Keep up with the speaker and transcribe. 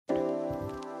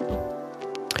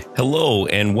Hello,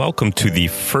 and welcome to the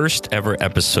first ever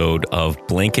episode of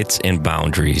Blankets and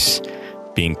Boundaries,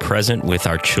 being present with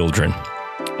our children.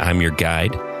 I'm your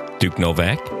guide, Duke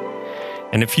Novak.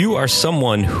 And if you are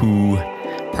someone who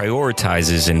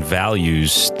prioritizes and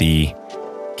values the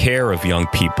care of young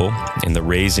people and the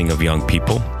raising of young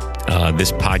people,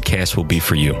 this podcast will be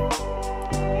for you.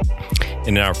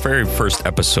 And in our very first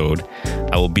episode,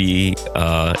 I will be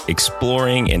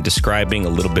exploring and describing a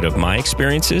little bit of my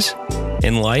experiences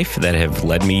in life that have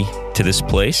led me to this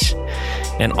place,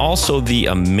 and also the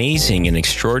amazing and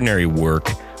extraordinary work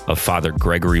of Father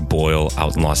Gregory Boyle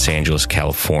out in Los Angeles,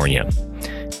 California.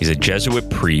 He's a Jesuit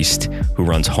priest who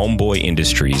runs Homeboy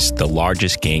Industries, the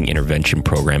largest gang intervention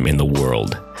program in the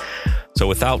world. So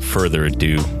without further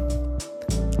ado,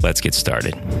 let's get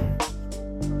started.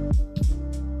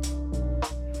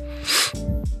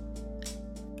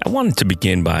 I wanted to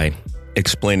begin by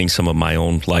explaining some of my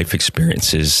own life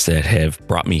experiences that have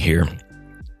brought me here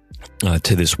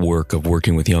to this work of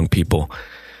working with young people.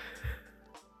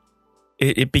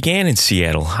 It began in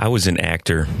Seattle. I was an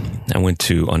actor. I went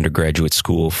to undergraduate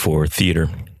school for theater.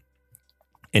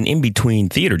 And in between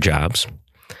theater jobs,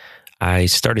 I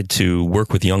started to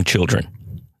work with young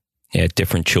children at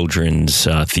different children's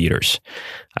theaters.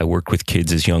 I worked with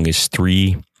kids as young as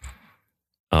 3,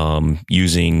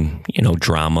 using,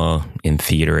 drama in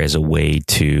theater as a way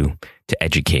to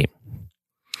educate.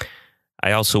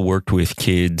 I also worked with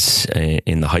kids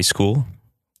in the high school,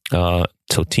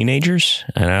 so teenagers,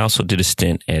 and I also did a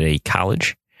stint at a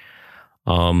college.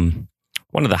 One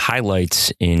of the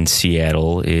highlights in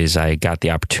Seattle is I got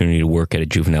the opportunity to work at a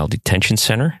juvenile detention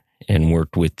center and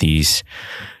worked with these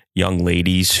young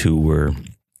ladies who were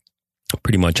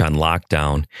pretty much on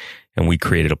lockdown. And we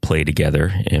created a play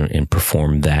together and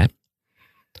performed that.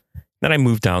 Then I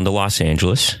moved down to Los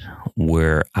Angeles,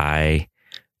 where I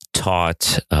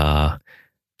taught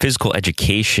physical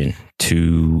education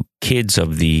to kids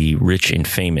of the rich and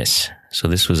famous. So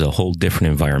this was a whole different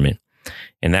environment.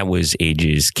 And that was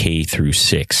ages K through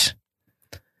 6.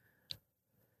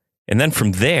 And then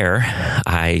from there,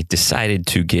 I decided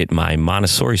to get my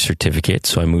Montessori certificate.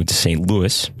 So I moved to St.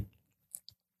 Louis.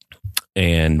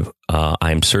 And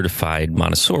I'm certified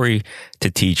Montessori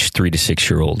to teach 3 to 6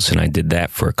 year olds. And I did that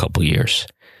for a couple years.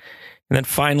 And then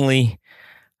finally,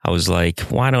 I was like,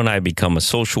 why don't I become a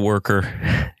social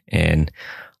worker and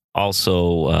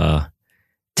also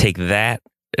take that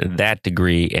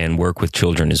degree and work with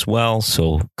children as well.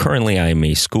 So currently I'm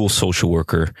a school social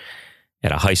worker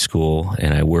at a high school,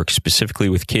 and I work specifically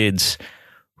with kids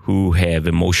who have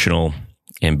emotional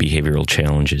and behavioral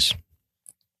challenges.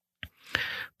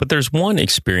 But there's one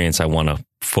experience I want to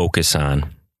focus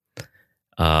on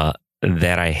that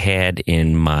I had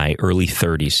in my early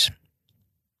 30s.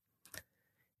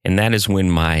 And that is when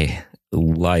my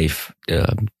life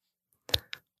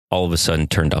all of a sudden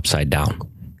turned upside down.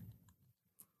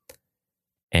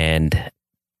 And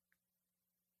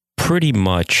pretty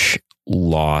much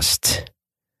lost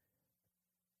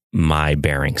my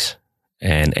bearings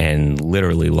and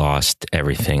literally lost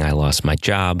everything. I lost my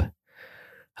job.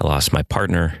 I lost my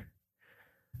partner.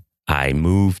 I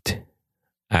moved.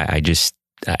 I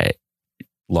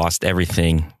lost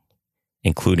everything,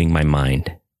 including my mind.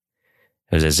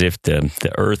 It was as if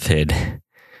the earth had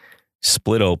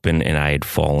split open and I had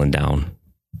fallen down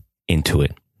into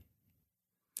it.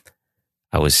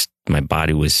 My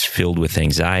body was filled with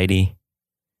anxiety.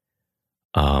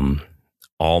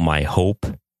 All my hope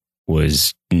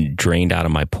was drained out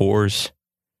of my pores.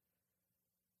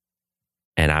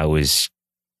 And I was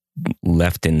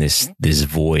left in this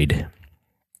void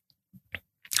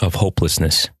of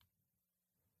hopelessness.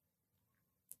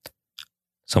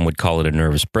 Some would call it a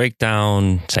nervous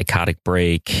breakdown, psychotic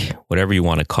break, whatever you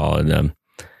want to call it,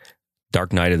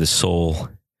 dark night of the soul.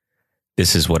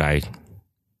 This is what I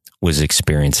was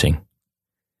experiencing.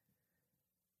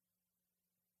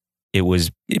 It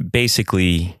was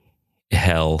basically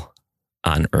hell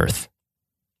on earth.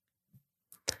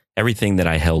 Everything that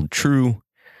I held true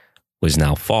was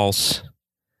now false.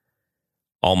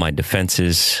 All my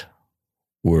defenses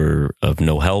were of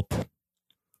no help.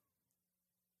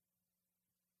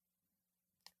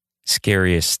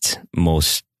 Scariest,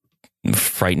 most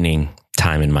frightening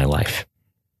time in my life.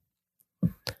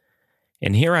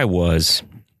 And here I was,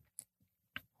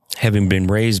 having been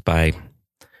raised by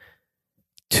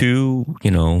 2,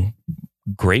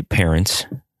 great parents,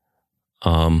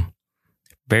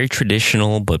 very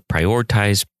traditional, but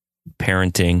prioritized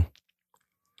parenting.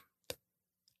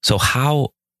 So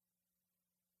how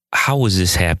was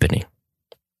this happening?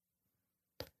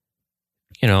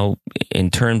 In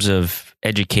terms of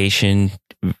education,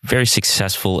 very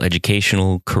successful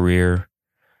educational career,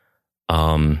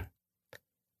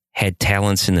 had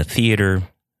talents in the theater,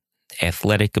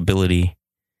 athletic ability,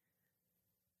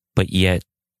 but yet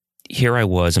here I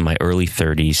was in my early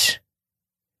 30s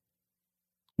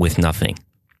with nothing.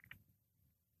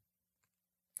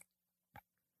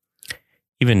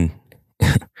 Even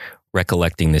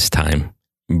recollecting this time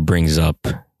brings up,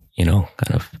 kind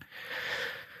of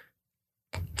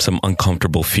some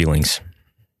uncomfortable feelings.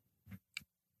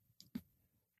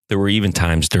 There were even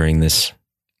times during this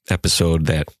episode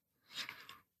that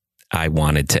I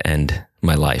wanted to end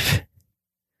my life.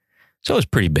 So it was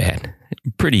pretty bad,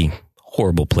 pretty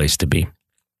horrible place to be.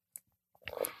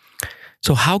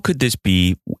 So how could this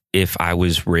be if I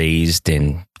was raised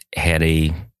and had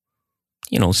a,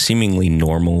 seemingly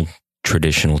normal,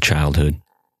 traditional childhood?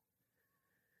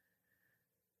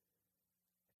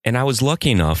 And I was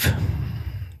lucky enough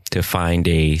to find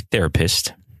a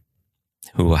therapist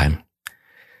who I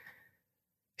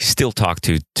still talk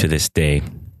to this day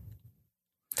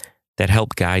that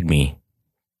helped guide me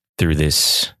through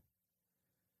this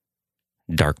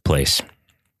dark place.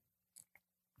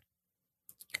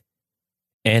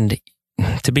 And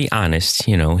to be honest,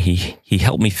 he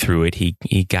helped me through it.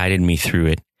 He guided me through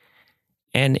it.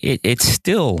 And it's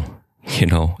still,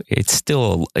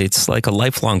 it's like a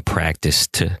lifelong practice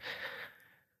to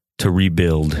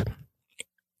rebuild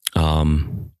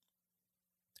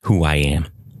who I am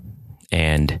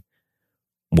and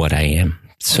what I am.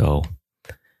 So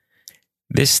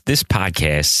this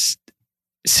podcast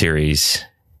series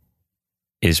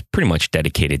is pretty much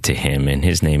dedicated to him, and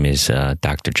his name is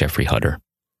Dr. Jeffrey Hutter.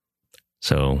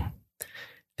 So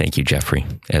thank you, Jeffrey,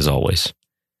 as always.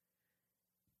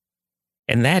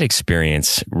 And that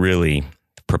experience really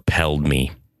propelled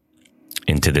me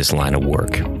into this line of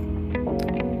work.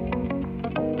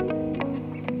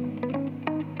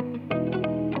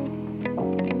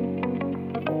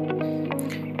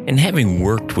 And having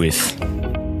worked with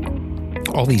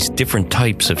all these different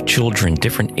types of children,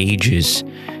 different ages,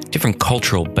 different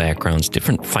cultural backgrounds,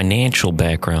 different financial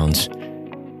backgrounds,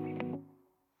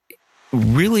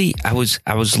 really, I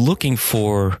was looking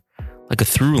for like a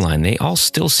through line. They all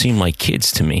still seem like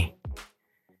kids to me.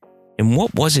 And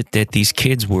what was it that these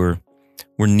kids were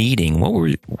needing? What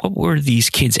were these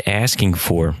kids asking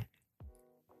for?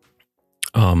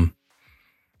 And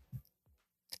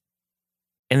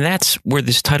that's where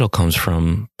this title comes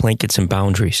from, Blankets and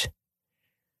Boundaries.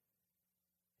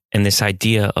 And this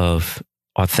idea of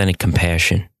authentic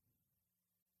compassion.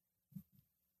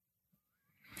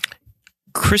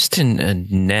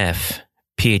 Kristin Neff,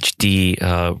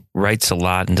 PhD, writes a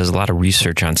lot and does a lot of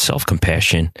research on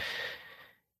self-compassion.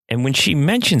 And when she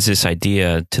mentions this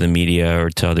idea to the media or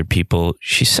to other people,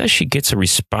 she says she gets a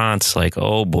response like,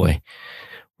 oh boy,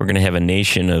 we're going to have a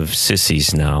nation of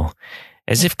sissies now.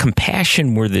 As if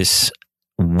compassion were this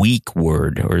weak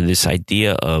word or this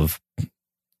idea of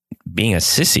being a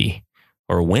sissy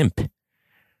or a wimp.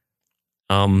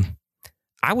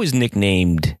 I was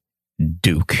nicknamed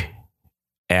Duke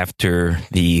after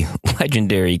the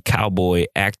legendary cowboy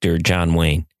actor John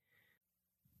Wayne.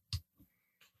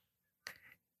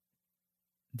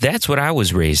 That's what I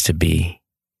was raised to be,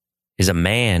 is a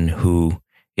man who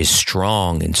is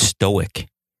strong and stoic,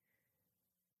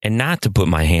 and not to put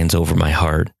my hands over my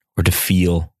heart or to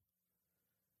feel.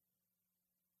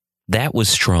 That was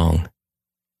strong.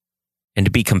 And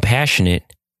to be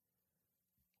compassionate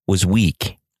was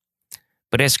weak.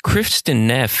 But as Kristin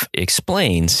Neff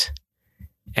explains,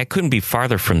 that couldn't be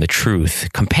farther from the truth.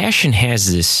 Compassion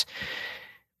has this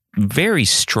very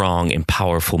strong and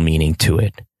powerful meaning to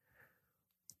it.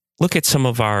 Look at some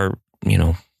of our,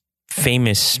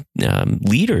 famous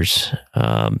leaders,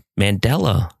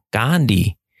 Mandela,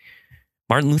 Gandhi,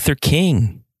 Martin Luther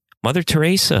King, Mother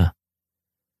Teresa.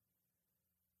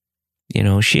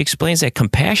 She explains that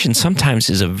compassion sometimes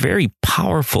is a very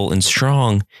powerful and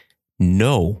strong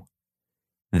no.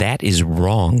 That is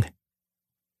wrong.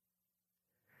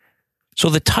 So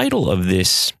the title of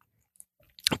this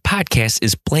podcast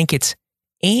is Blankets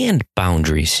and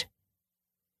Boundaries.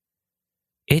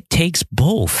 It takes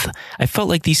both. I felt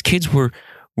like these kids were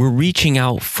reaching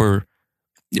out for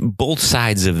both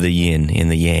sides of the yin and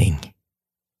the yang.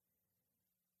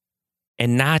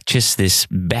 And not just this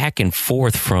back and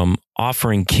forth from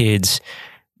offering kids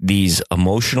these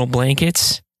emotional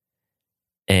blankets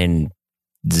and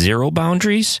zero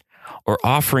boundaries, or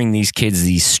offering these kids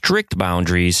these strict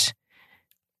boundaries,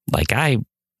 like I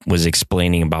was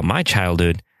explaining about my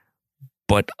childhood,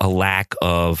 but a lack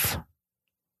of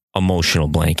emotional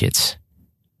blankets.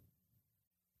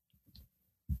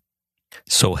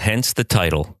 So hence the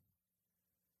title,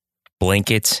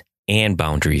 Blankets and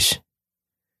Boundaries.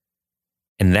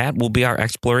 And that will be our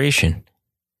exploration,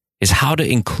 is how to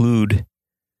include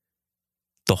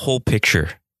the whole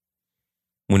picture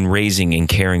when raising and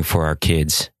caring for our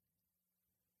kids.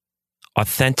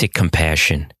 Authentic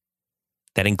compassion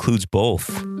that includes both,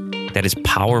 that is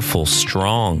powerful,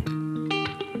 strong,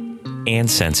 and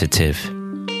sensitive.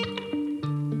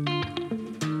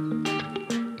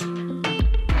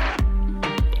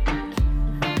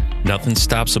 Nothing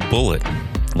stops a bullet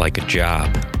like a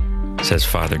job, says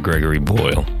Father Gregory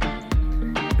Boyle.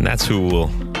 And that's who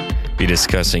we'll be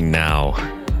discussing now,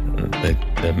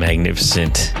 the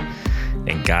magnificent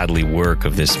and godly work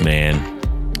of this man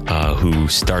who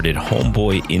started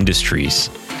Homeboy Industries,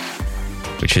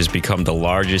 which has become the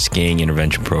largest gang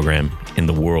intervention program in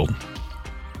the world.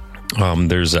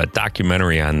 There's a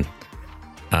documentary on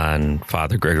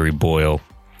Father Gregory Boyle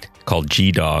called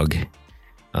G-Dog.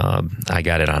 I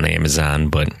got it on Amazon,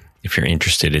 but if you're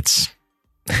interested, it's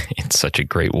such a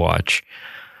great watch.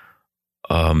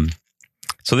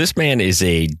 So this man is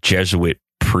a Jesuit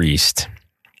priest.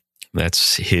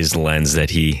 That's his lens that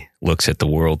he looks at the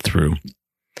world through.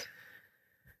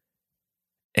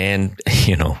 And,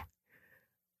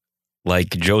 like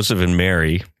Joseph and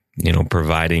Mary,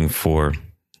 providing for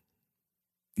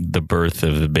the birth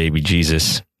of the baby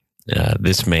Jesus,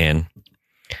 this man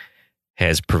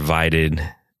has provided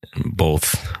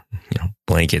both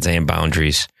blankets and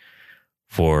boundaries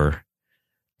for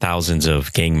thousands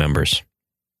of gang members.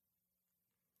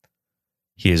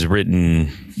 He has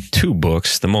written 2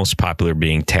 books, the most popular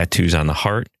being Tattoos on the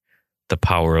Heart, The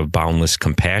Power of Boundless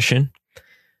Compassion,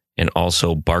 and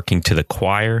also Barking to the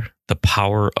Choir, The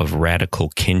Power of Radical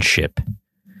Kinship.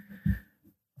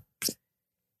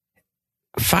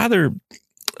 Father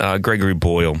Gregory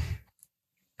Boyle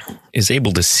is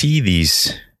able to see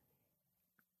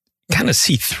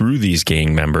through these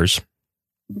gang members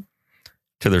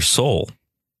to their soul.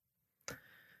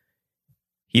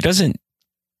 He doesn't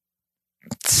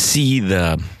see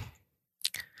the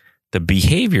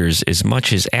behaviors as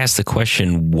much as ask the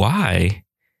question, why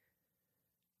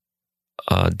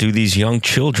do these young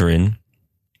children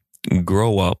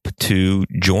grow up to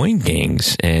join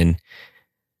gangs and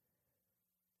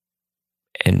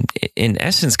in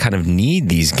essence kind of need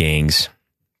these gangs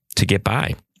to get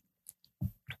by?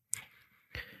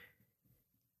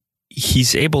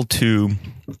 He's able to,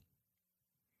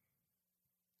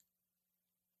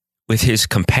 with his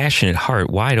compassionate heart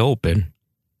wide open,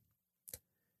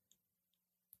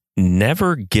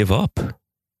 never give up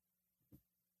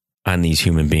on these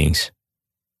human beings.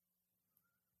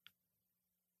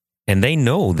 And they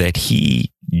know that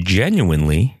he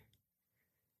genuinely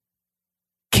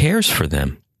cares for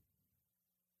them,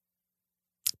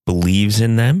 believes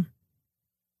in them,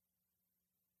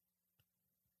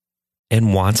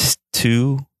 and wants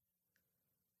to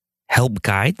help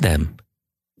guide them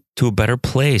to a better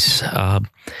place. And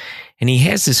he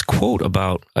has this quote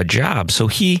about a job. So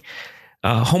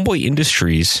Homeboy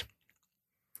Industries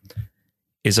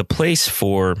is a place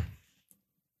for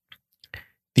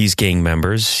these gang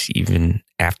members, even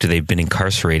after they've been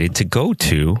incarcerated, to go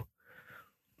to,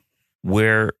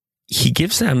 where he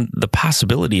gives them the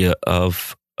possibility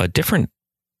of a different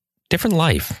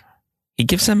life. He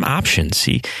gives them options.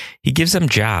 He gives them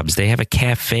jobs. They have a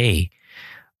cafe.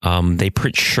 They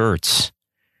print shirts.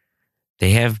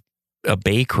 They have a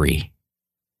bakery.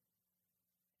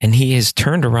 And he has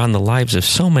turned around the lives of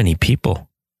so many people.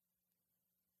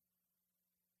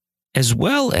 As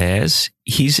well as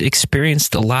he's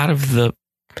experienced a lot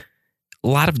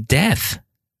of death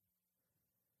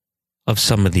of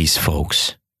some of these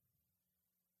folks.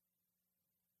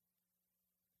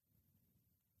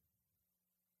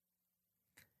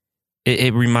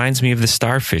 It reminds me of the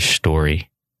starfish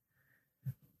story,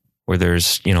 where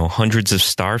there's, hundreds of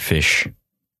starfish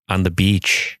on the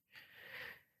beach,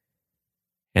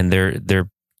 and they're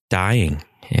dying,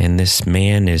 and this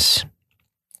man is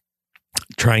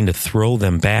trying to throw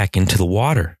them back into the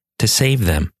water to save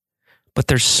them. But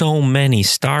there's so many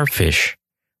starfish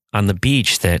on the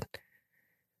beach that,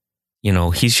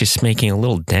 he's just making a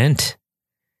little dent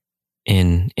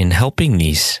in helping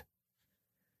these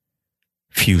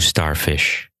few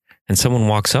starfish. And someone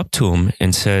walks up to him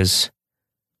and says,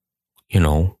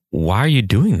 why are you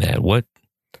doing that?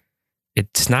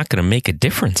 It's not going to make a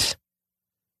difference.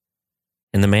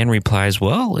 And the man replies,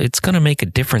 well, it's going to make a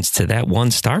difference to that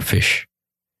one starfish.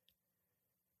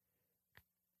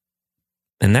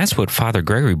 And that's what Father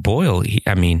Gregory Boyle,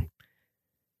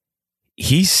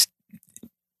 he's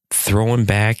throwing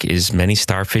back as many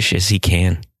starfish as he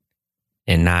can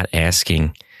and not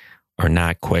asking or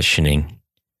not questioning,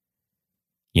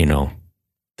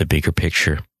 the bigger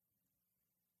picture.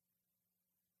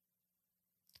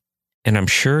 And I'm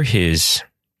sure he's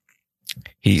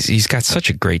got such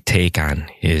a great take on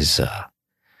his,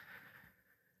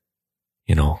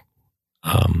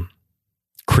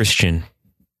 Christian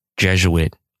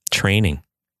Jesuit training.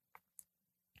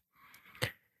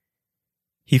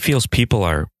 He feels people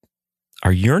are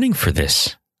yearning for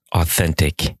this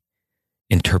authentic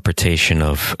interpretation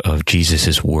of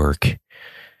Jesus's work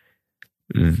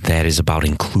that is about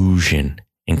inclusion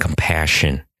and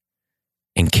compassion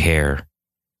and care.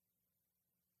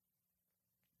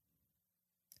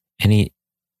 And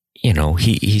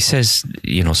he says,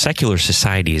 secular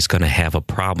society is going to have a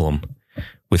problem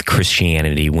with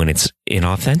Christianity when it's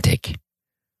inauthentic.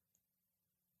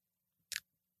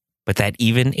 But that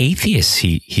even atheists,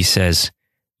 he says,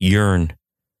 yearn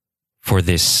for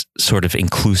this sort of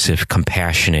inclusive,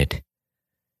 compassionate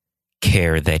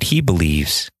care that he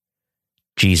believes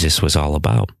Jesus was all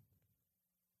about.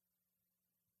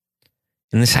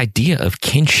 And this idea of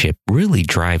kinship really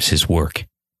drives his work.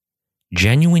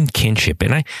 Genuine kinship.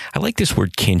 And I like this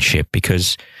word kinship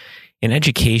because in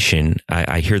education,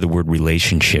 I hear the word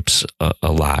relationships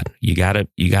a lot. You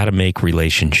gotta make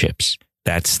relationships.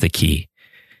 That's the key.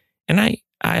 And I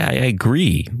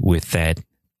agree with that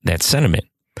sentiment.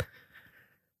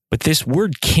 But this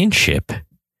word kinship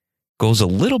goes a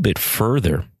little bit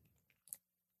further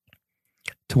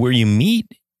to where you meet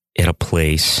at a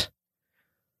place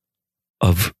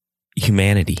of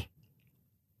humanity.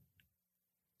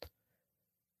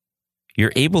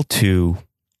 You're able to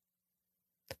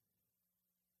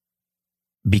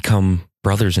become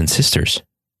brothers and sisters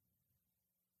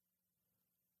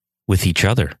with each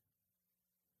other.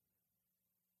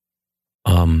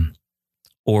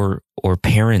 Or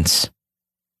parents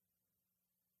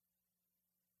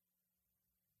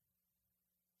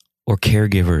or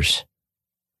caregivers.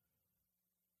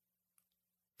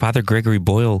 Father Gregory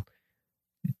Boyle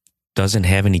doesn't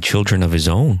have any children of his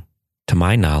own, to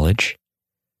my knowledge.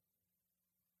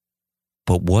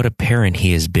 But what a parent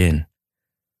he has been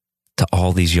to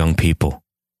all these young people.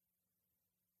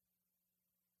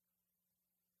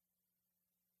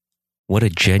 What a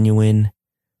genuine,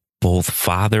 both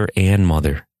father and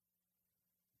mother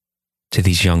to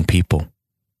these young people.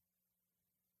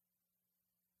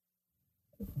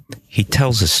 He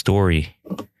tells a story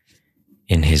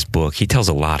in his book. He tells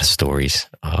a lot of stories,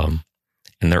 and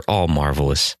they're all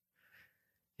marvelous.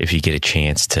 If you get a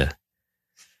chance to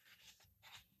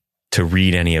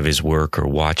read any of his work or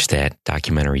watch that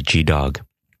documentary, G-Dog.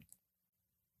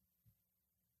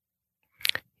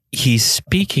 He's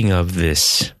speaking of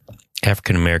this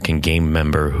African-American gang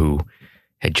member who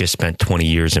had just spent 20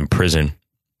 years in prison,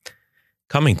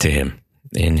 coming to him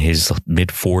in his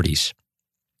mid-40s.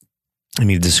 And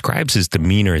he describes his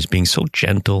demeanor as being so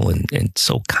gentle and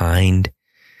so kind.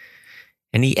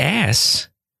 And he asks,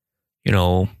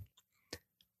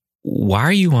 why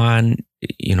are you on,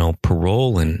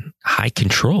 parole and high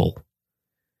control?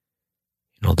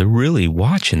 They're really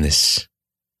watching this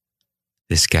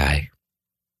guy.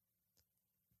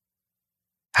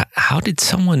 How did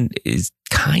someone as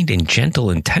kind and gentle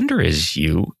and tender as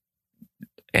you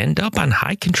end up on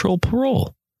high control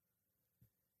parole?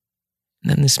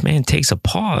 And then this man takes a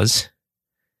pause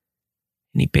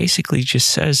and he basically just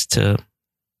says to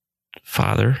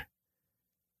Father,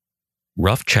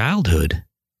 rough childhood.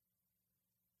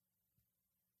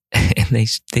 And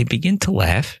they begin to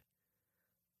laugh.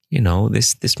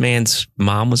 This man's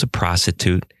mom was a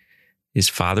prostitute. His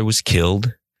father was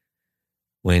killed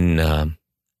when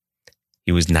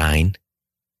he was 9.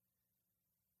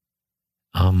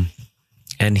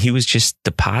 And he was just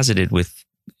deposited with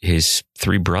his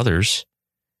 3 brothers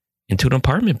into an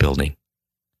apartment building.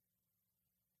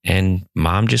 And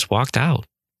mom just walked out.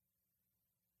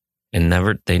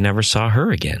 And they never saw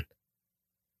her again.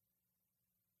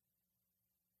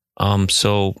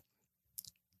 So,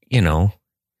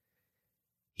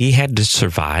 he had to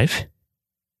survive.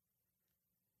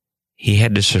 He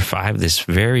had to survive this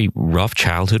very rough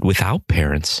childhood without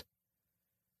parents.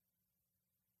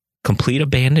 Complete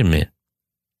abandonment.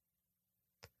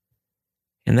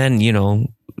 And then,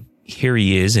 here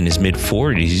he is in his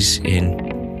mid-40s,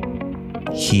 and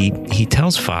he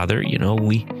tells Father,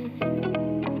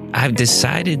 I've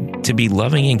decided to be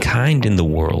loving and kind in the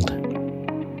world.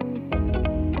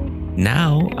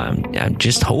 Now, I'm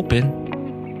just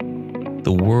hoping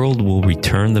the world will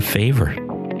return the favor.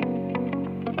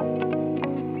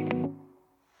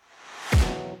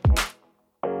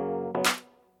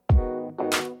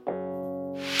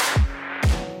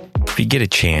 If you get a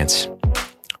chance,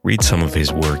 read some of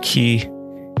his work. He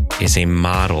is a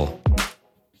model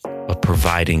of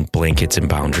providing blankets and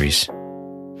boundaries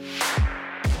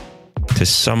to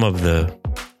some of the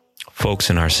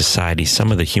folks in our society,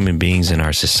 some of the human beings in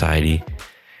our society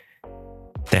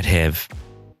that have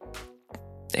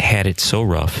had it so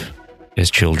rough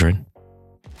as children,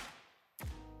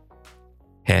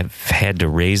 have had to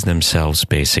raise themselves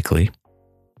basically,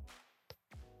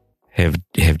 have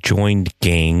joined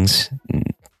gangs,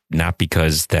 not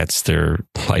because that's their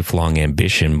lifelong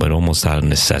ambition, but almost out of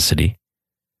necessity.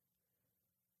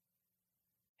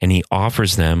 And he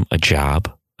offers them a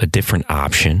job, a different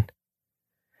option.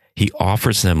 He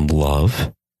offers them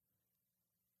love.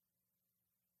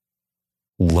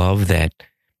 Love that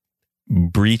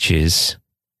breaches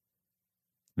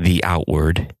the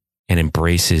outward and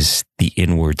embraces the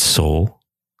inward soul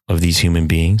of these human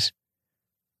beings.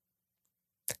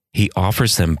 He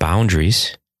offers them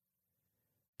boundaries.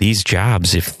 These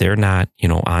jobs, if they're not,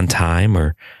 on time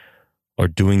or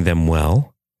doing them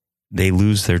well, they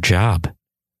lose their job.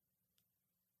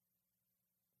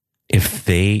 If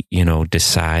they,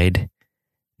 decide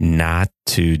not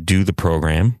to do the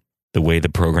program the way the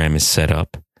program is set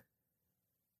up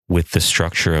with the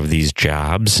structure of these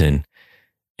jobs and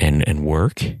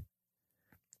work,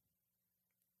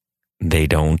 they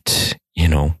don't,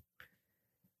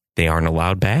 they aren't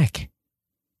allowed back.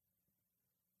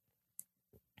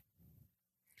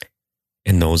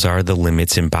 And those are the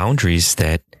limits and boundaries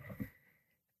that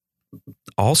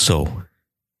also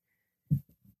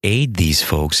aid these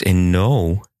folks and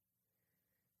know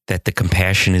that the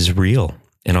compassion is real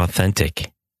and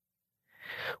authentic.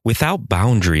 Without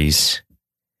boundaries,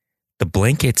 the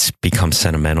blankets become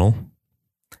sentimental.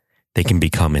 They can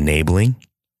become enabling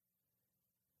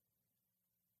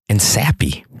and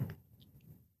sappy.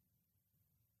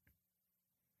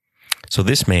 So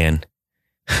this man,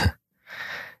 and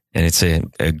it's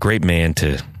a great man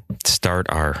to start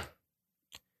our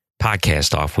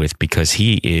podcast off with because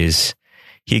he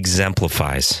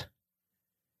exemplifies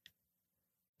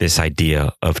this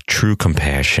idea of true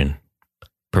compassion,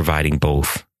 providing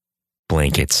both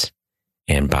blankets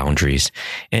and boundaries.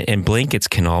 And blankets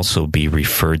can also be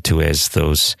referred to as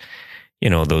those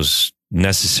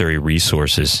necessary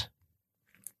resources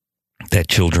that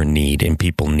children need and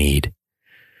people need.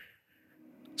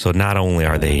 So not only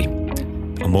are they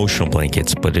emotional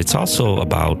blankets, but it's also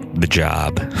about the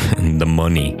job and the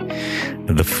money,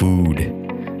 the food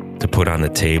to put on the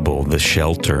table, the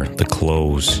shelter, the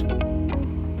clothes.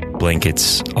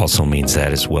 Blankets also means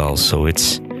that as well. So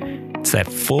it's that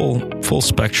full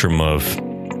spectrum of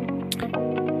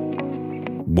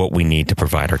what we need to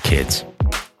provide our kids.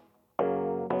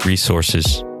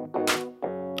 Resources,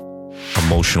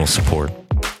 emotional support,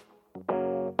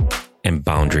 and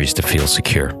boundaries to feel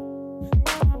secure.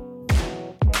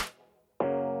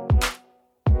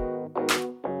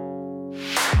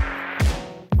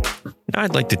 Now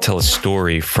I'd like to tell a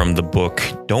story from the book,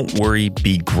 Don't Worry,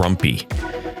 Be Grumpy.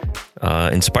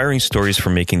 Inspiring Stories for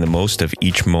Making the Most of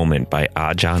Each Moment by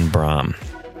Ajahn Brahm.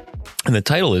 And the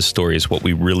title of this story is What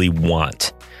We Really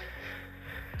Want.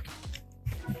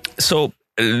 So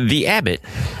the abbot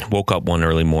woke up one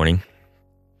early morning.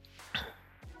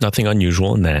 Nothing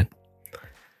unusual in that.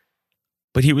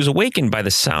 But he was awakened by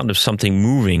the sound of something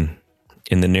moving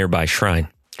in the nearby shrine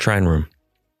room.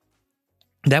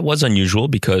 That was unusual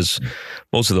because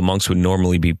most of the monks would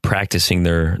normally be practicing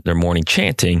their morning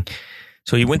chanting.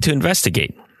 So he went to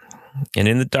investigate. And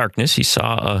in the darkness, he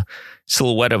saw a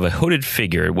silhouette of a hooded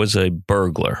figure. It was a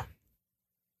burglar.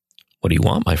 "What do you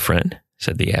want, my friend?"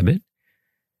 said the abbot.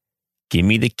 "Give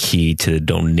me the key to the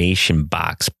donation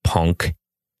box, punk,"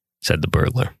 said the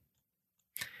burglar.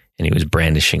 And he was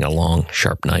brandishing a long,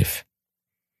 sharp knife.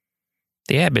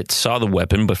 The abbot saw the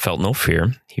weapon but felt no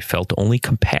fear. He felt only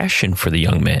compassion for the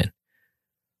young man.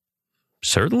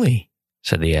 "Certainly,"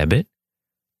 said the abbot,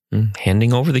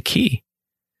 handing over the key.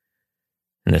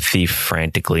 And the thief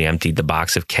frantically emptied the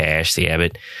box of cash. The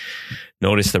abbot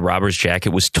noticed the robber's jacket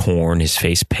was torn, his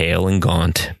face pale and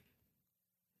gaunt.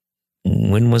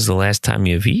 "When was the last time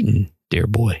you have eaten, dear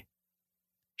boy?"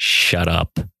 "Shut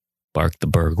up," barked the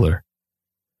burglar.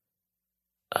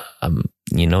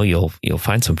 You'll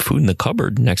find some food in the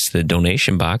cupboard next to the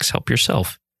donation box. Help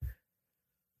yourself."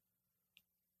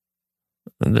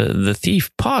 The thief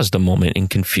paused a moment in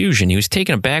confusion. He was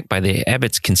taken aback by the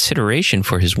abbot's consideration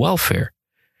for his welfare.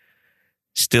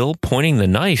 Still pointing the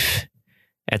knife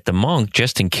at the monk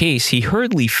just in case, he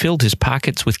hurriedly filled his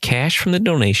pockets with cash from the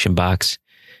donation box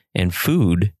and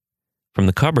food from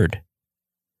the cupboard.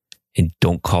 "And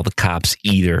don't call the cops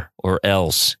either, or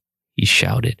else," he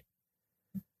shouted.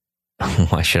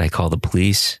 "Why should I call the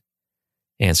police?"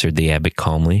 answered the abbot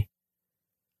calmly.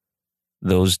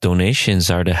 "Those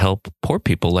donations are to help poor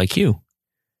people like you,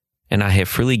 and I have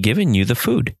freely given you the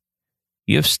food.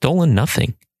 You have stolen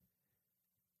nothing.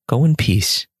 Go in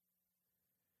peace.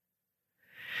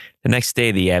 The next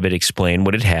day, the abbot explained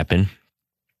what had happened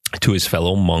to his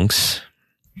fellow monks.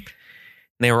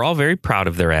 They were all very proud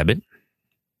of their abbot.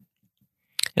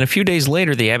 And a few days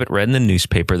later, the abbot read in the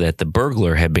newspaper that the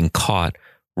burglar had been caught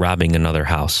robbing another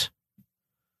house.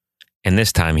 And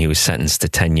this time he was sentenced to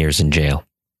 10 years in jail.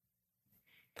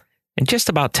 And just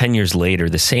about 10 years later,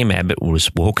 the same abbot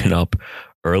was woken up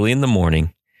early in the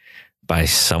morning by the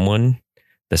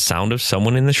sound of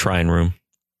someone in the shrine room.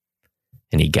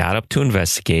 And he got up to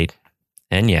investigate.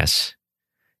 And yes,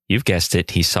 you've guessed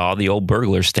it, he saw the old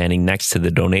burglar standing next to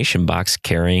the donation box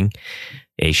carrying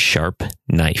a sharp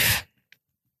knife.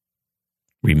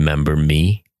 "Remember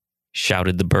me?"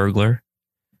 shouted the burglar.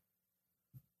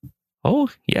 "Oh,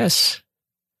 yes.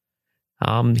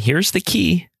 Here's the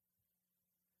key."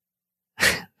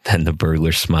 Then the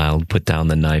burglar smiled, put down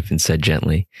the knife, and said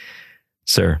gently,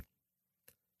 "Sir,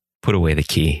 put away the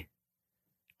key.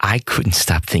 I couldn't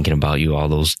stop thinking about you all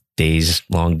those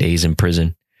long days in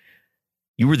prison.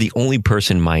 You were the only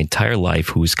person in my entire life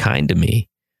who was kind to me,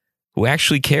 who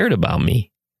actually cared about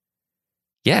me.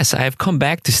 Yes, I have come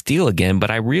back to steal again,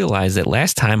 but I realized that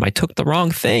last time I took the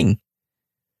wrong thing.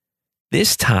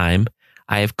 This time,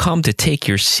 I have come to take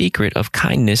your secret of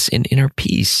kindness and inner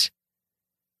peace.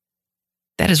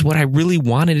 That is what I really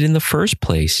wanted in the first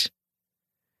place.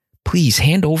 Please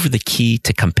hand over the key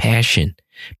to compassion.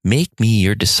 Make me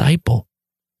your disciple."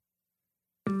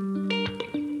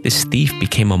 This thief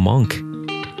became a monk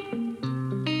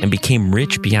and became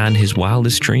rich beyond his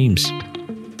wildest dreams.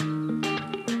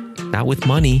 Not with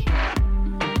money,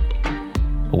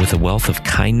 but with a wealth of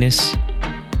kindness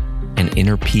and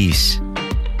inner peace.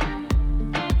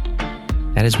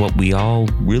 That is what we all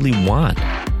really want.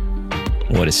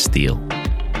 What a steal.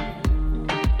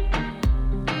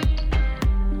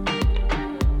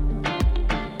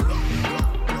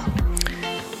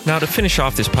 Now, to finish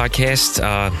off this podcast,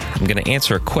 I'm going to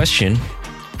answer a question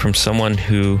from someone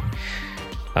who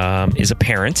is a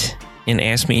parent and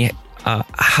asked me,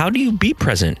 how do you be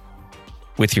present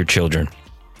with your children?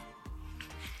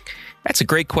 That's a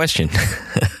great question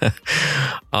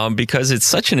because it's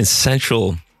such an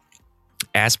essential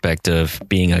aspect of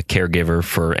being a caregiver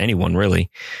for anyone, really.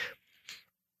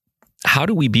 How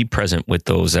do we be present with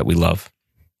those that we love?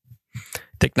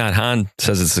 Thich Nhat Hanh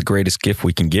says it's the greatest gift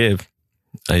we can give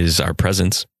is our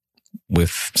presence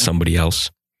with somebody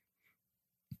else.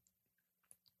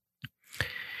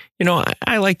 You know,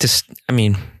 I like to,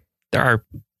 there are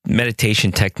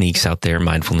meditation techniques out there,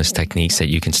 mindfulness techniques that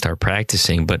you can start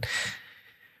practicing, but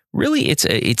really it's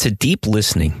a deep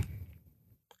listening.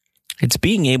 It's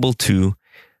being able to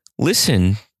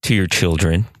listen to your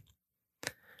children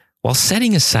while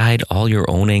setting aside all your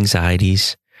own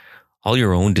anxieties, all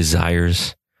your own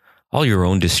desires, all your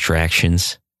own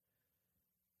distractions,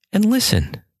 and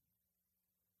listen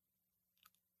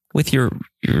with your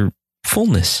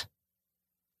fullness,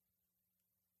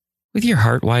 with your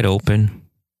heart wide open,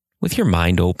 with your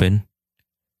mind open,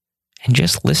 and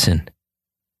just listen.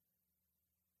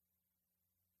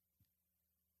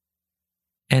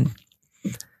 And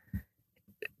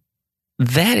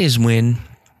that is when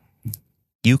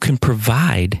you can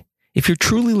provide. If you're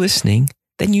truly listening,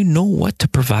 then you know what to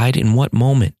provide in what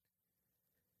moment,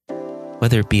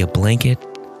 whether it be a blanket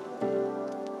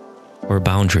or a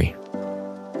boundary.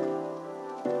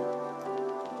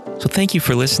 So thank you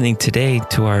for listening today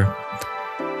to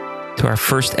our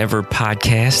first ever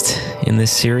podcast in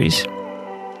this series.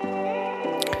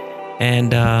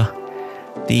 And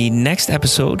the next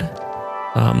episode,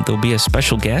 there'll be a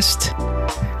special guest,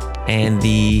 and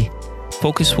the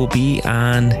focus will be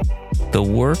on the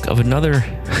work of another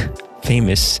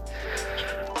famous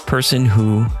person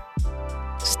who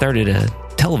started a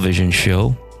television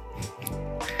show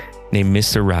named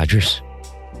Mr. Rogers.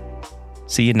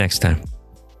 See you next time.